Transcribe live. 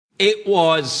It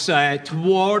was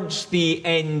towards the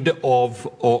end of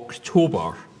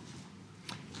October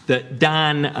that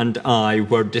Dan and I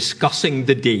were discussing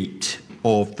the date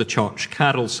of the church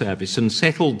carol service and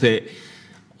settled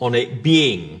on it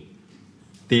being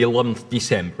the 11th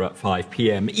December at 5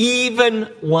 p.m. Even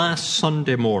last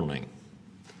Sunday morning,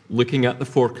 looking at the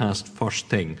forecast first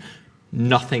thing,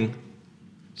 nothing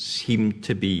seemed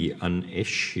to be an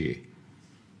issue.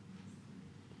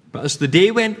 But as the day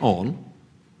went on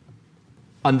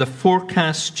and the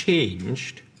forecast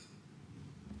changed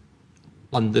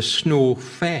and the snow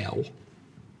fell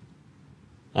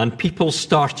and people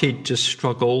started to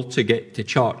struggle to get to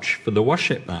church for the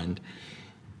worship band,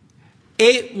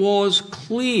 it was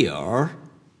clear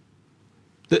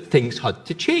that things had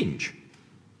to change.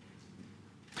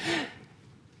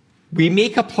 We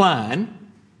make a plan,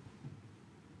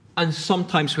 and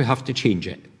sometimes we have to change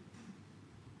it.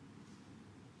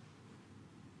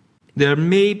 There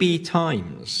may be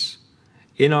times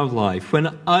in our life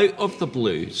when out of the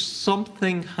blue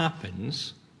something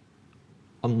happens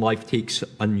and life takes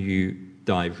a new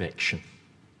direction.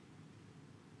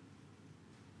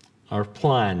 Our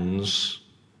plans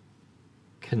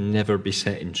can never be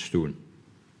set in stone.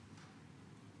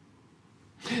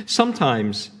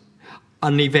 Sometimes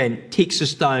an event takes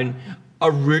us down a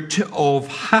route of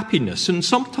happiness, and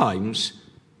sometimes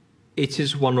it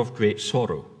is one of great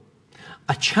sorrow.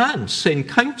 A chance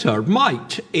encounter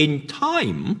might, in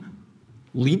time,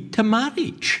 lead to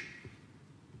marriage.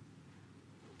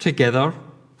 Together,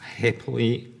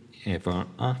 happily ever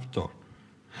after.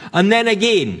 And then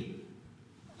again,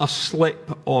 a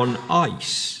slip on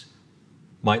ice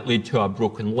might lead to a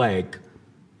broken leg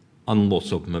and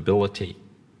loss of mobility.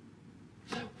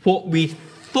 What we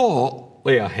thought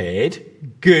lay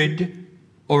ahead, good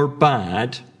or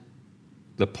bad,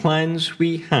 the plans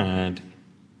we had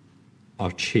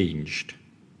are changed.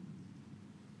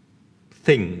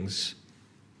 Things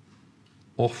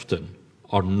often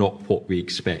are not what we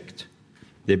expect.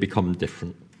 They become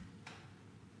different.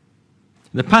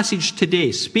 The passage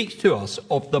today speaks to us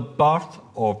of the birth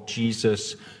of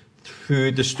Jesus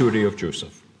through the story of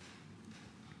Joseph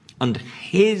and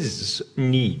his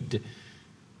need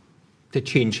to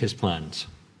change his plans.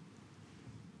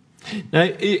 Now,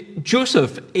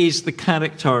 Joseph is the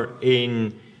character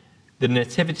in the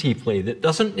nativity play that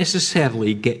doesn't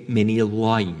necessarily get many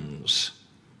lines.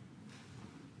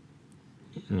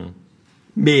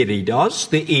 Mary does,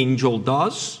 the angel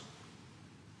does,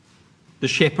 the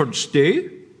shepherds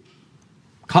do.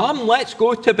 Come, let's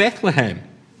go to Bethlehem.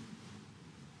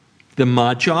 The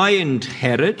Magi and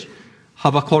Herod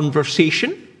have a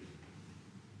conversation.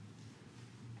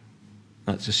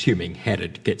 That's assuming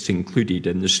Herod gets included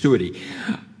in the story.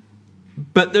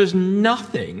 But there's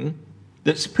nothing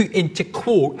that's put into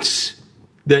quotes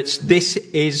that's this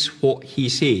is what he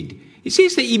said. It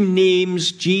says that he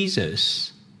names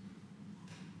Jesus,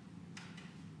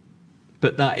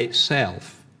 but that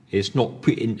itself is not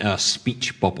put into a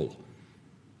speech bubble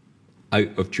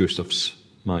out of Joseph's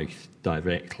mouth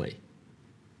directly.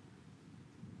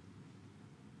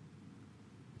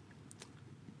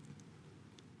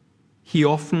 He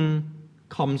often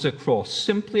comes across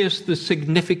simply as the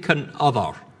significant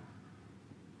other,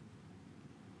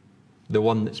 the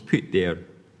one that's put there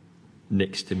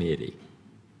next to Mary.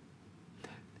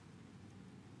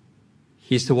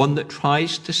 He's the one that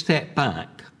tries to step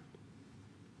back,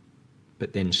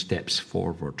 but then steps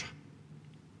forward.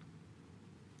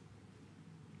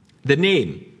 The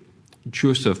name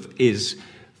Joseph is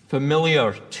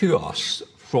familiar to us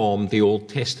from the Old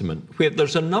Testament, where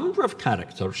there's a number of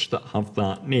characters that have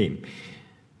that name.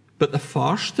 But the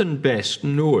first and best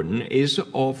known is,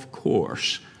 of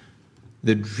course,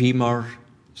 the dreamer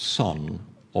son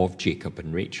of Jacob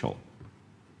and Rachel.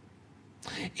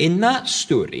 In that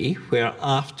story, where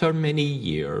after many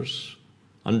years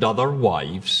and other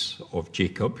wives of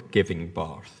Jacob giving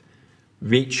birth,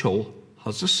 Rachel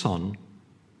has a son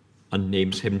and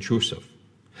names him Joseph,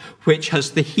 which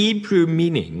has the Hebrew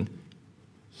meaning,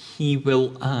 he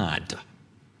will add.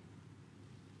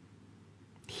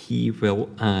 He will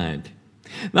add.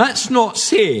 That's not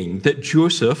saying that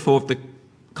Joseph of the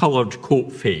coloured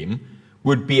coat fame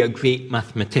would be a great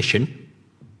mathematician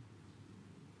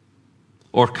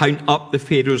or count up the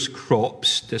Pharaoh's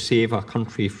crops to save a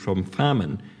country from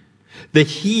famine. The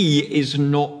he is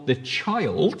not the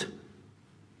child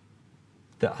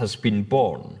that has been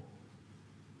born,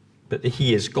 but the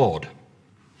he is God.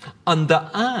 And the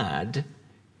add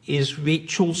is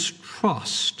Rachel's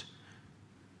trust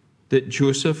that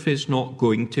Joseph is not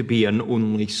going to be an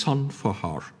only son for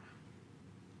her,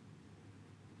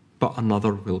 but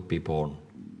another will be born.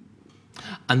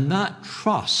 And that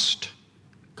trust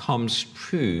comes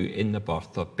true in the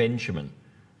birth of Benjamin.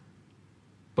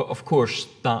 But of course,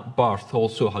 that birth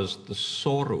also has the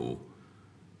sorrow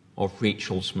of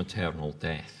Rachel's maternal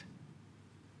death.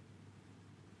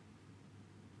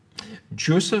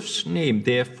 Joseph's name,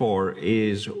 therefore,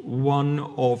 is one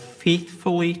of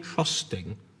faithfully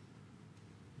trusting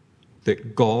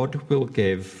that God will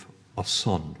give a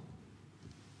son.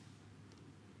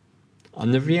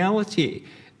 And the reality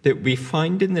that we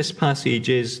find in this passage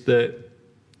is that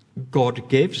God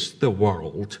gives the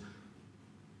world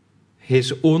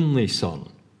his only Son,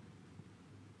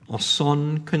 a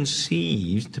Son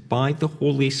conceived by the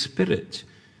Holy Spirit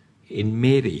in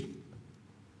Mary.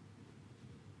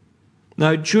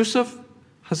 Now, Joseph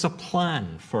has a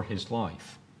plan for his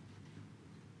life,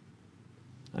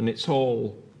 and it's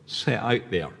all set out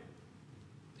there.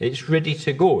 It's ready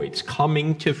to go. It's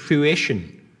coming to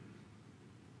fruition.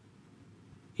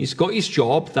 He's got his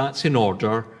job, that's in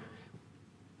order.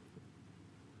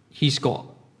 He's got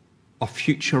a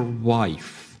future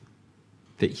wife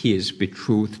that he is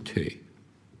betrothed to.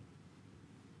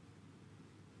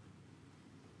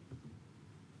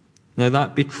 Now,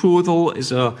 that betrothal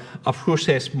is a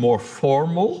process more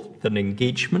formal than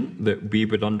engagement that we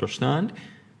would understand.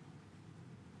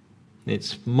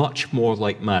 It's much more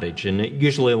like marriage, and it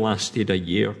usually lasted a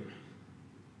year.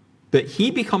 But he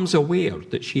becomes aware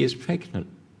that she is pregnant,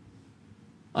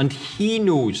 and he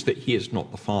knows that he is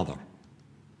not the father.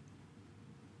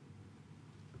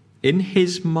 In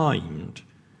his mind,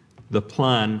 the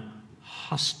plan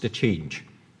has to change.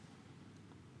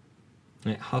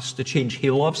 It has to change.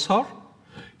 He loves her.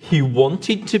 He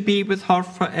wanted to be with her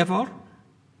forever.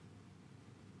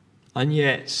 And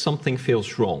yet something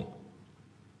feels wrong.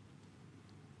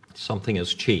 Something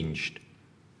has changed.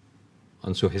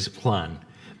 And so his plan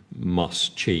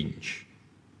must change.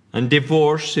 And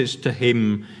divorce is to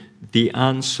him the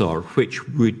answer which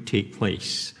would take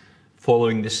place,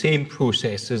 following the same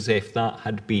process as if that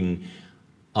had been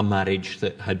a marriage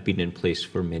that had been in place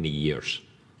for many years.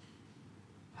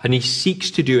 And he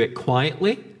seeks to do it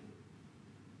quietly.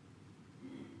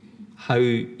 How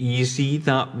easy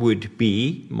that would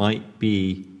be might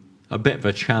be a bit of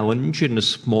a challenge in a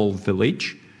small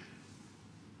village,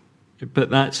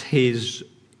 but that's his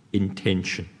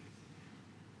intention.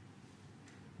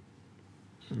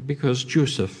 Because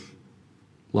Joseph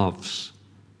loves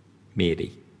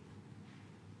Mary.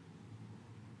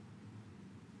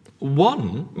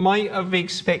 One might have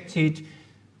expected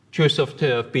Joseph to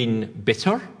have been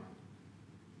bitter,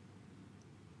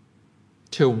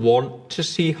 to want to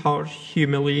see her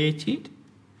humiliated.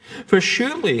 For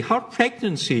surely her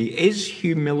pregnancy is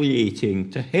humiliating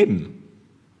to him.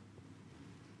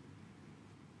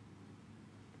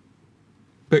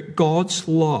 But God's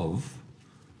love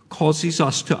causes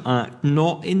us to act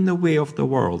not in the way of the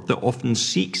world that often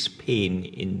seeks pain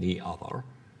in the other,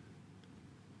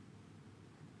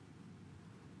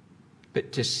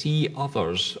 but to see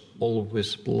others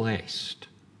always blessed.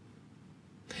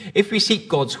 If we seek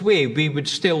God's way, we would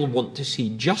still want to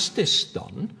see justice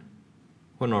done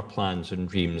when our plans and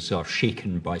dreams are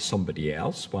shaken by somebody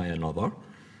else, by another.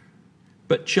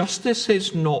 But justice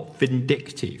is not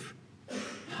vindictive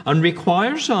and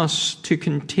requires us to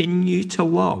continue to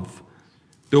love,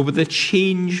 though with a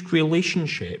changed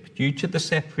relationship due to the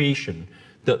separation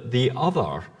that the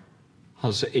other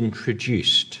has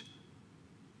introduced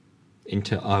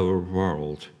into our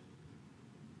world.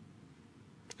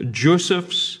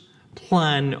 Joseph's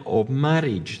plan of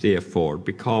marriage, therefore,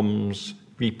 becomes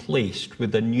replaced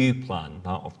with a new plan,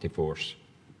 that of divorce.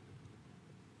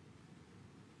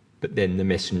 But then the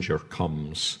messenger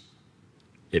comes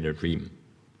in a dream.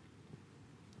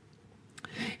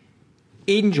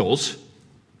 Angels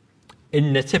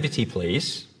in nativity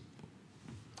plays,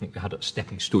 I think we had it at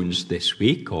Stepping Stones this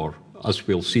week, or as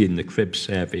we'll see in the crib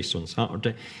service on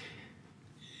Saturday,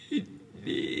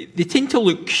 they tend to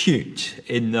look cute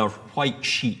in their white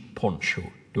sheet poncho,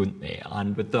 don't they?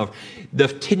 And with their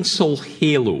tinsel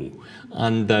halo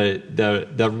and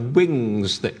their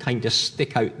wings that kind of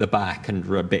stick out the back and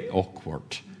are a bit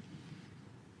awkward.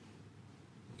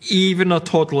 Even a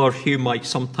toddler who might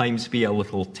sometimes be a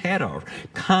little terror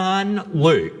can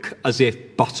look as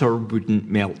if butter wouldn't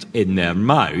melt in their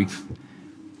mouth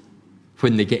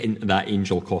when they get into that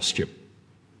angel costume.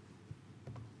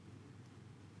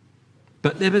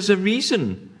 But there is a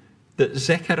reason that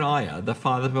Zechariah, the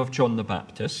father of John the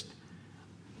Baptist,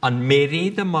 and Mary,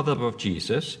 the mother of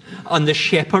Jesus, and the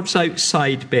shepherds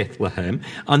outside Bethlehem,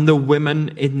 and the women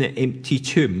in the empty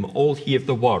tomb all hear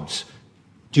the words,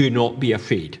 "Do not be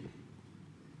afraid."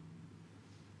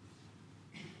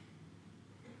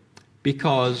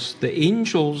 because the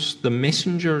angels, the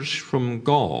messengers from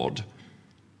God,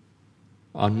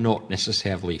 are not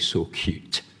necessarily so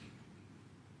cute.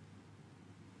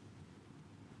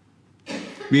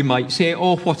 We might say,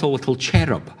 oh, what a little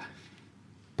cherub.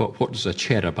 But what does a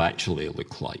cherub actually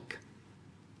look like?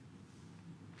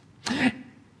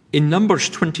 In Numbers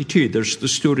 22, there's the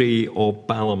story of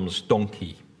Balaam's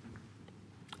donkey.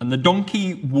 And the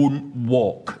donkey won't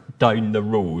walk down the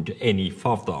road any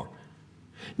further.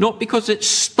 Not because it's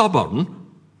stubborn,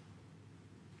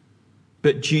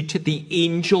 but due to the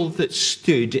angel that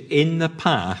stood in the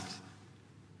path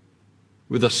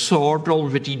with a sword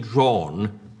already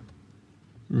drawn,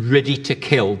 ready to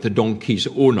kill the donkey's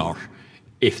owner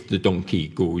if the donkey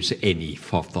goes any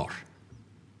further.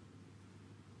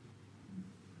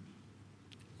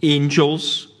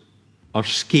 Angels are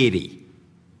scary.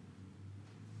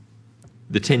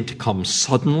 They tend to come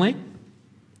suddenly.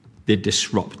 They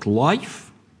disrupt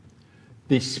life.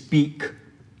 They speak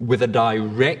with a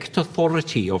direct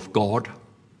authority of God,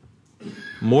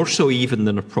 more so even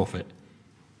than a prophet.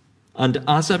 And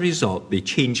as a result, they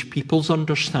change people's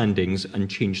understandings and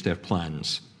change their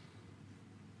plans.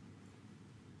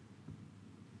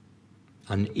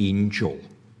 An angel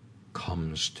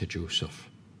comes to Joseph.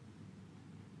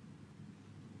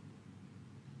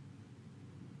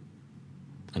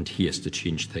 And he has to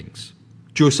change things.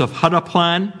 Joseph had a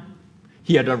plan.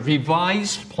 He had a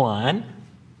revised plan.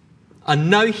 And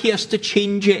now he has to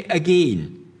change it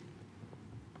again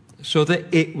so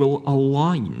that it will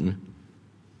align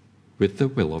with the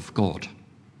will of God.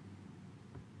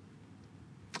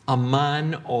 A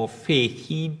man of faith,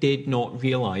 he did not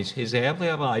realize his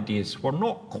earlier ideas were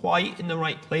not quite in the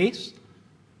right place.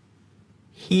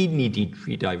 He needed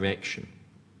redirection.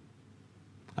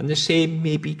 And the same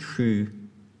may be true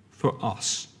for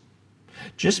us.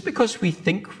 Just because we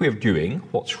think we're doing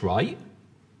what's right,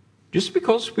 just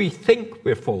because we think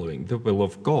we're following the will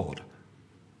of God,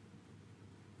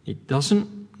 it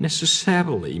doesn't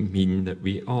necessarily mean that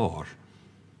we are.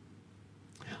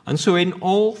 And so in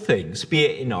all things, be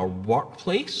it in our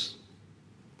workplace,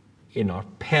 in our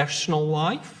personal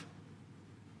life,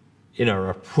 in our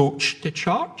approach to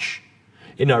church,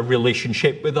 in our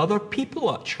relationship with other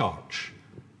people at church,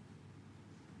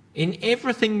 in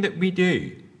everything that we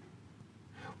do,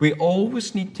 we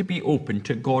always need to be open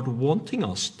to God wanting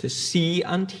us to see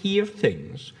and hear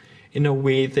things in a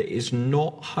way that is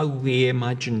not how we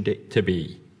imagined it to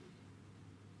be.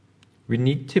 We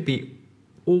need to be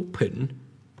open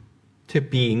to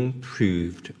being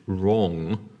proved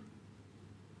wrong,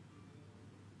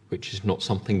 which is not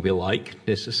something we like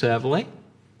necessarily.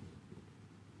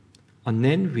 And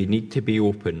then we need to be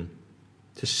open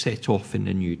to set off in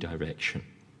a new direction.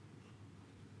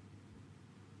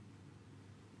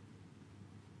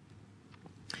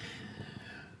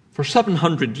 For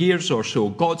 700 years or so,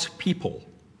 God's people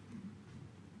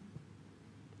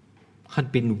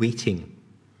had been waiting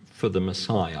for the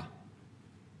Messiah.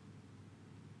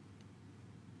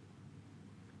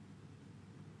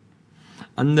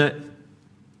 And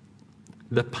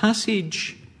the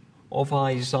passage of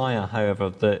Isaiah, however,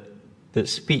 that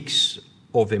speaks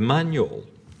of Emmanuel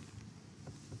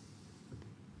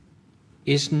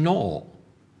is not,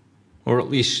 or at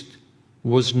least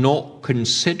was not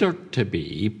considered to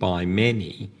be by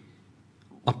many,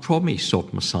 a promise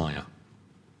of Messiah,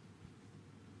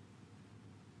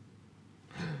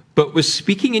 but was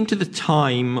speaking into the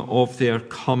time of their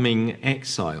coming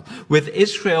exile, with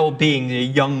Israel being a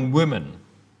young woman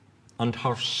and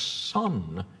her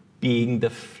son being the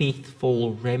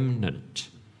faithful remnant.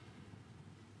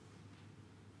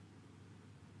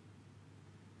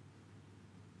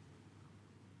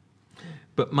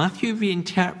 But Matthew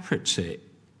reinterprets it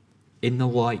in the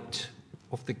light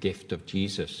of the gift of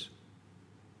Jesus.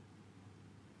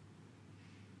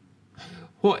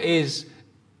 What is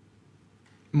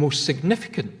most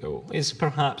significant, though, is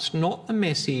perhaps not the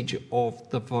message of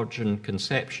the virgin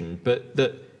conception, but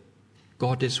that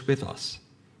God is with us.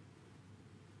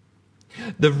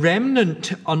 The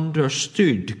remnant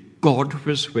understood God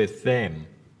was with them.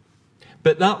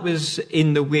 But that was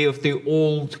in the way of the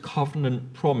old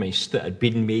covenant promise that had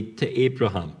been made to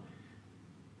Abraham.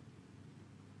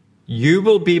 You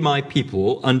will be my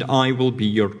people and I will be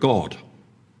your God.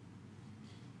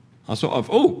 A sort of,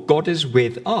 oh, God is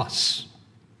with us.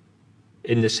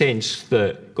 In the sense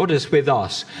that God is with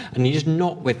us and he's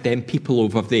not with them people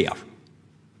over there.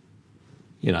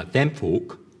 You know, them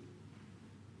folk.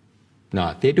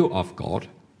 No, they don't have God.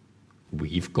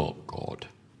 We've got God.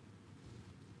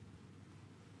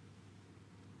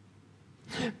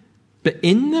 But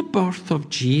in the birth of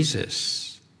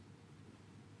Jesus,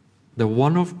 the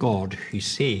one of God who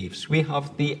saves. We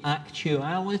have the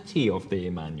actuality of the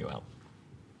Emmanuel,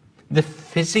 the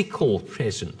physical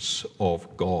presence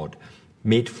of God,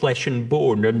 made flesh and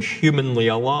bone and humanly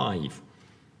alive.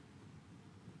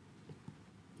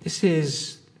 This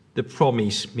is the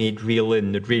promise made real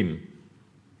in the dream.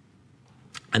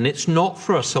 And it's not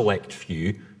for a select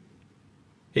few.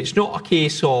 It's not a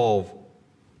case of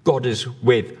God is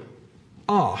with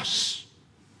us,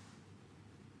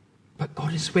 but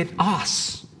God is with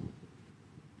us.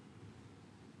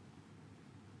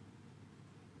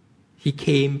 He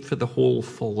came for the whole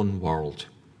fallen world,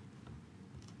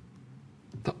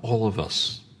 that all of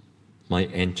us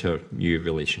might enter new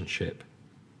relationship.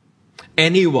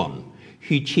 Anyone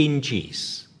who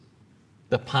changes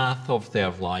the path of their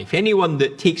life, anyone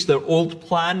that takes their old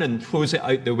plan and throws it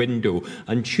out the window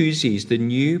and chooses the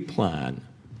new plan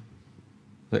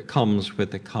that comes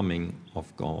with the coming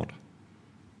of God,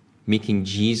 making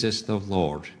Jesus the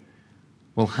Lord,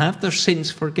 will have their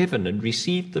sins forgiven and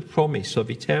receive the promise of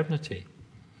eternity.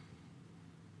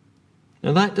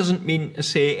 Now, that doesn't mean to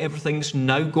say everything's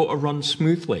now got to run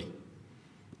smoothly.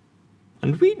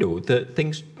 And we know that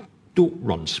things don't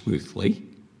run smoothly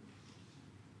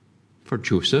for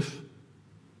Joseph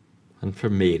and for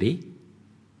Mary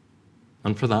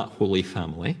and for that Holy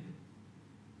Family.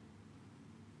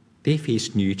 They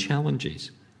face new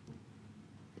challenges.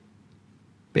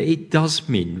 But it does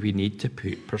mean we need to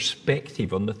put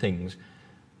perspective on the things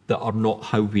that are not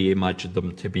how we imagine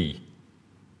them to be.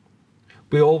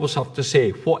 We always have to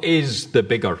say, what is the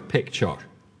bigger picture?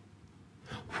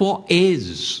 What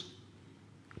is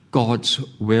God's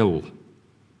will?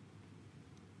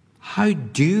 How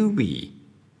do we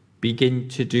begin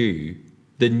to do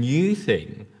the new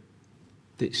thing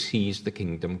that sees the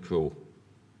kingdom grow?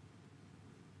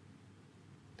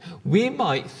 We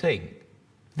might think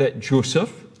that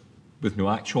Joseph, with no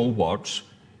actual words,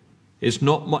 is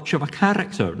not much of a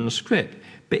character in the script,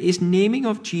 but his naming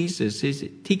of Jesus is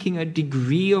taking a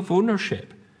degree of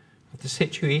ownership of the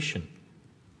situation.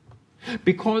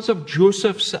 Because of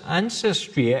Joseph's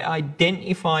ancestry, it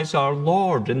identifies our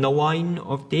Lord in the line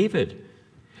of David.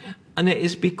 And it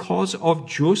is because of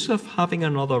Joseph having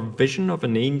another vision of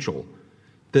an angel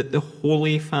that the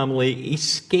Holy Family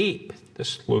escape the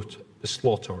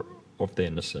slaughter of the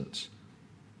innocents.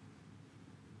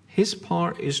 His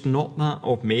part is not that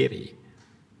of Mary,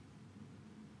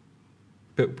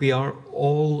 but we are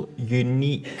all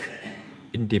unique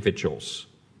individuals,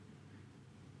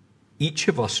 each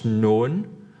of us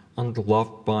known and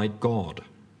loved by God.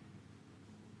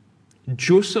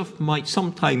 Joseph might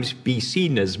sometimes be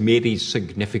seen as Mary's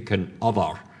significant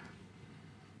other,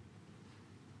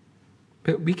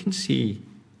 but we can see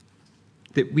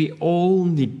that we all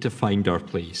need to find our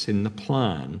place in the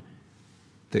plan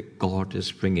that God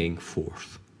is bringing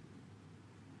forth.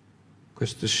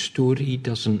 Because the story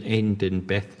doesn't end in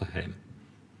Bethlehem.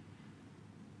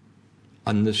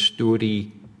 And the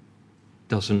story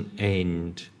doesn't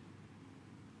end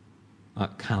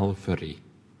at Calvary.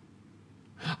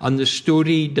 And the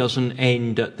story doesn't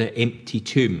end at the empty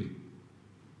tomb.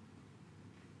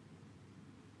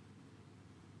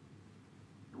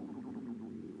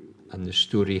 And the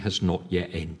story has not yet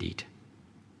ended.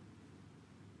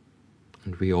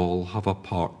 And we all have a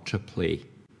part to play.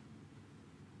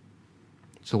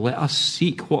 So let us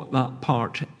seek what that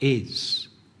part is.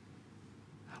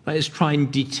 Let us try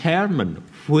and determine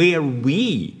where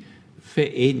we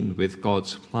fit in with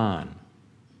God's plan.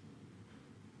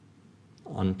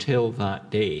 Until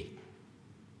that day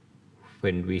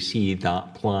when we see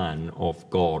that plan of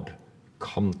God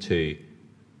come to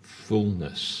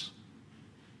fullness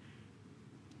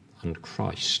and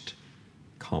Christ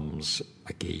comes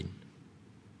again.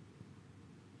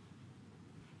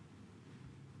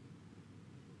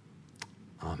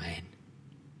 Amen.